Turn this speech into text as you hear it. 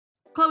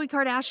Khloé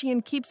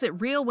Kardashian keeps it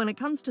real when it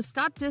comes to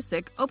Scott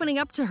Disick opening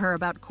up to her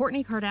about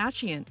Kourtney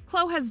Kardashian.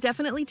 Khloé has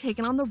definitely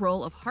taken on the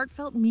role of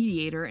heartfelt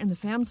mediator in the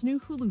fam's new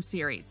Hulu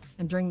series.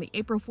 And during the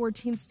April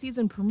 14th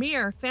season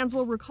premiere, fans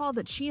will recall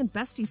that she and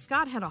bestie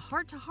Scott had a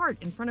heart-to-heart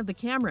in front of the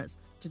cameras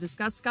to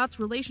discuss Scott's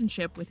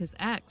relationship with his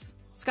ex.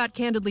 Scott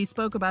candidly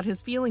spoke about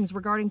his feelings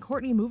regarding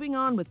Kourtney moving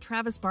on with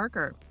Travis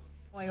Barker.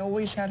 I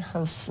always had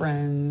her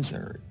friends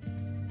or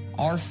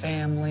our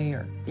family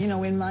or,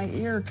 in my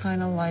ear,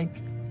 kind of like,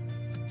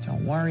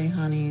 don't worry,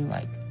 honey,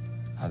 like,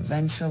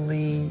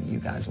 eventually you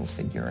guys will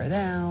figure it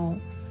out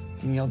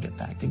and you'll get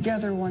back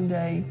together one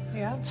day.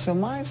 Yeah. So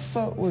my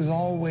foot was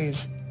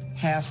always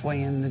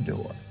halfway in the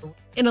door.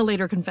 In a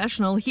later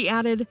confessional, he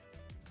added,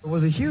 It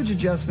was a huge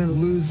adjustment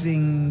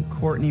losing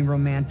Kourtney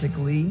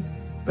romantically,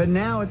 but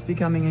now it's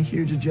becoming a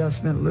huge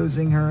adjustment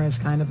losing her as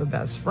kind of a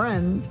best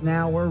friend.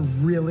 Now we're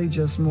really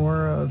just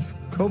more of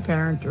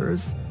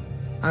co-parenters.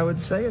 I would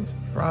say it's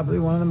probably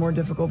one of the more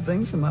difficult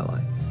things in my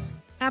life.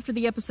 After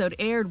the episode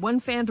aired, one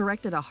fan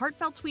directed a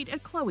heartfelt tweet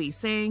at Khloé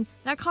saying,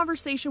 "That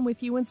conversation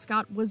with you and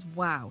Scott was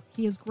wow.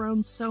 He has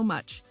grown so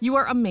much. You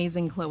are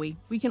amazing, Khloé.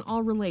 We can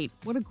all relate.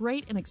 What a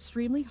great and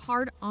extremely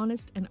hard,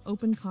 honest, and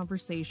open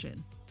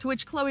conversation." To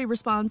which Khloé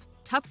responds,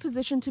 "Tough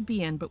position to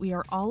be in, but we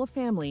are all a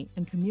family,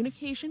 and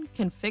communication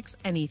can fix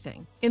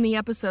anything." In the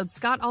episode,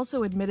 Scott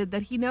also admitted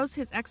that he knows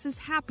his ex is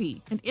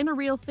happy and in a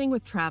real thing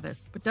with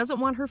Travis, but doesn't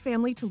want her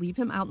family to leave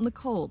him out in the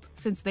cold,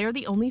 since they're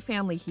the only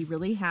family he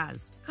really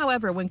has.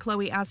 However, when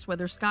Khloé asked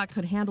whether Scott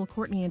could handle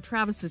Kourtney and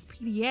Travis's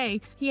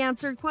PDA, he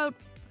answered, quote,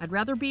 "I'd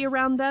rather be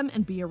around them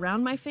and be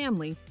around my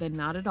family than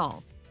not at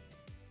all."